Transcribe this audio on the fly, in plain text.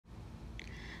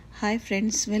Hi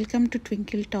friends, welcome to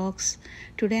Twinkle Talks.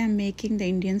 Today I am making the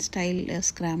Indian style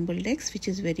scrambled eggs, which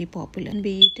is very popular and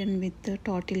be eaten with the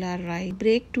tortilla rice.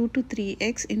 Break 2 to 3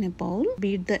 eggs in a bowl.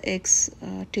 Beat the eggs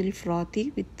till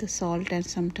frothy with the salt and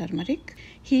some turmeric.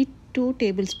 Heat 2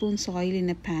 tablespoons oil in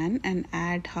a pan and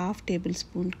add half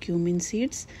tablespoon cumin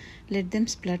seeds. Let them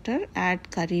splutter.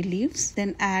 Add curry leaves.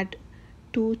 Then add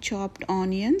 2 chopped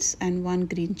onions and 1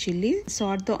 green chili.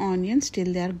 Saute the onions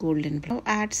till they are golden brown. Now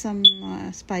add some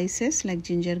spices like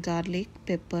ginger, garlic,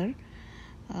 pepper,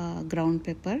 ground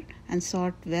pepper, and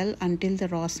saute well until the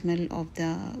raw smell of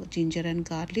the ginger and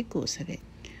garlic goes away.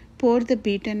 Pour the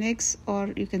beaten eggs,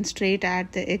 or you can straight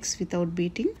add the eggs without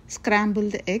beating. Scramble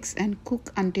the eggs and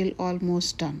cook until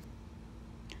almost done.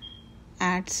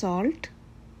 Add salt,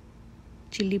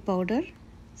 chili powder,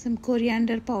 some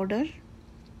coriander powder,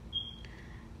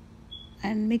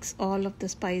 and mix all of the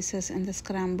spices and the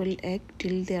scrambled egg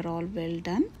till they are all well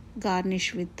done.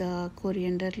 Garnish with the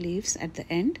coriander leaves at the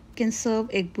end. You can serve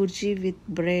egg burji with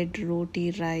bread, roti,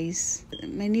 rice.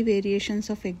 Many variations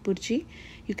of egg burji.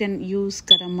 You can use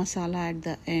garam masala at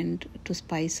the end to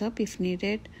spice up if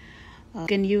needed. You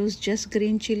can use just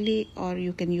green chili, or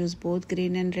you can use both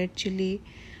green and red chili,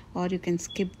 or you can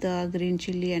skip the green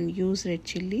chili and use red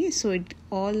chili. So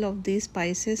all of these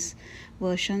spices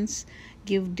versions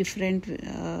give different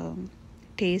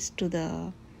taste to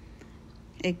the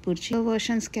egg burji. The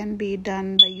versions can be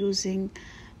done by using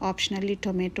optionally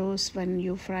tomatoes when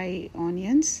you fry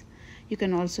onions. You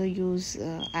can also use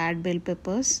add bell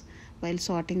peppers while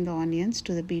sauteing the onions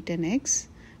to the beaten eggs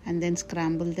and then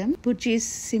scramble them. Burji is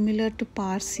similar to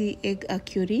Parsi egg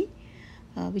curry,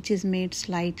 which is made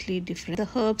slightly different.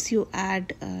 The herbs you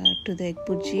add to the egg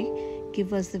burji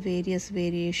give us the various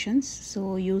variations.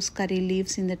 So use curry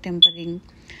leaves in the tempering,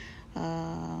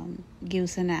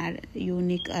 gives an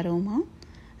unique aroma,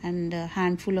 and a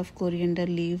handful of coriander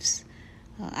leaves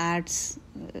adds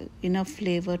enough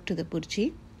flavor to the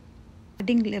burji.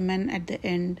 Adding lemon at the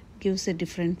end gives a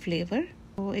different flavor.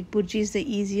 So egg burji is the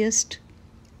easiest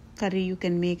curry you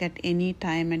can make at any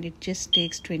time, and it just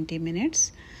takes 20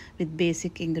 minutes with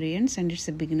basic ingredients, and it's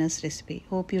a beginner's recipe.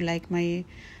 Hope you like my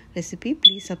recipe.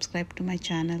 Please subscribe to my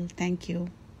channel. Thank you.